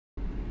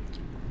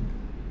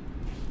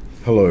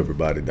Hello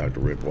everybody, Dr.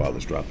 Rick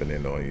Wallace dropping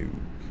in on you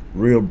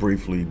real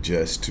briefly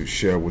just to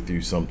share with you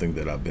something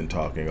that I've been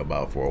talking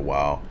about for a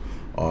while.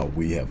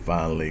 We have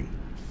finally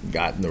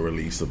gotten the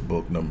release of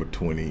book number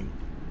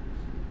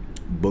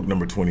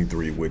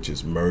 23, which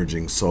is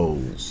Merging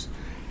Souls,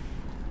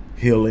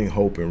 Healing,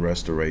 Hope, and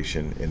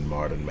Restoration in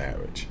Modern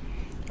Marriage.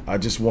 I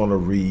just want to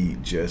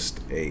read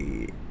just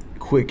a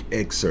quick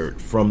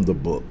excerpt from the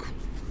book.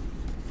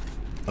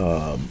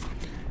 And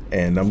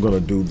I'm going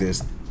to do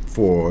this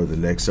for the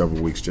next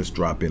several weeks, just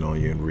drop in on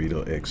you and read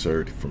an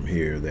excerpt from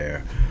here or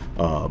there.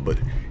 But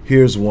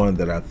here's one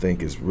that I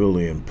think is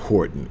really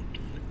important.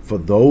 For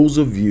those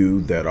of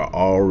you that are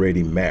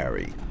already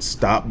married,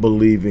 stop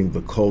believing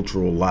the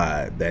cultural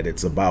lie that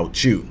it's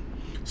about you.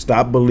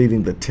 Stop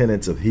believing the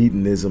tenets of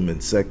hedonism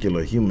and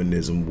secular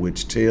humanism,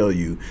 which tell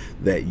you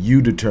that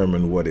you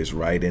determine what is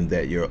right and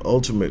that your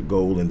ultimate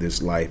goal in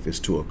this life is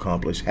to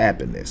accomplish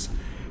happiness.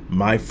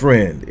 My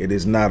friend, it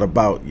is not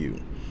about you.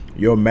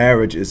 Your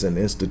marriage is an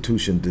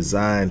institution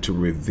designed to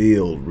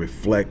reveal,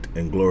 reflect,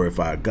 and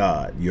glorify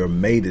God. Your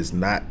mate is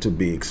not to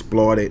be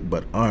exploited,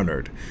 but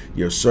honored.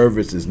 Your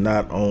service is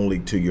not only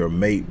to your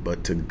mate,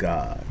 but to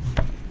God.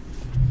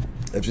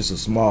 That's just a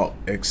small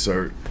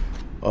excerpt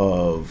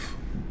of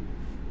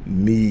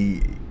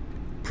me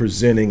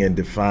presenting and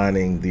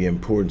defining the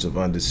importance of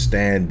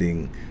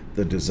understanding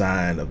the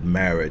design of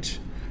marriage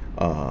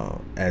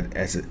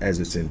as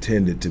it's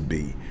intended to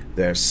be.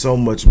 There's so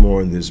much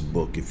more in this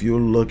book. If you're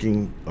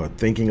looking or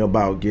thinking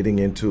about getting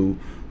into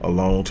a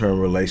long-term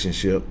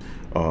relationship,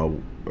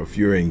 if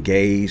you're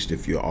engaged,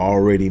 if you're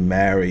already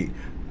married,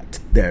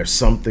 there's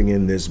something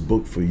in this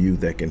book for you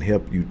that can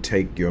help you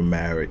take your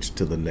marriage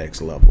to the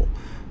next level.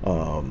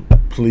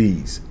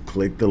 Please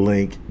click the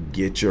link,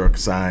 get your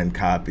signed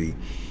copy.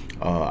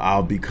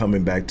 I'll be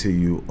coming back to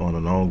you on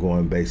an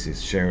ongoing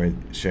basis,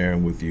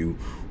 sharing with you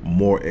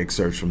more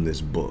excerpts from this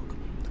book.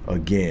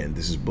 Again,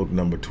 this is book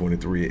number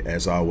 23.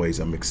 As always,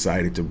 I'm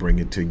excited to bring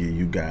it to you.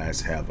 You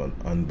guys have an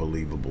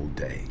unbelievable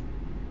day.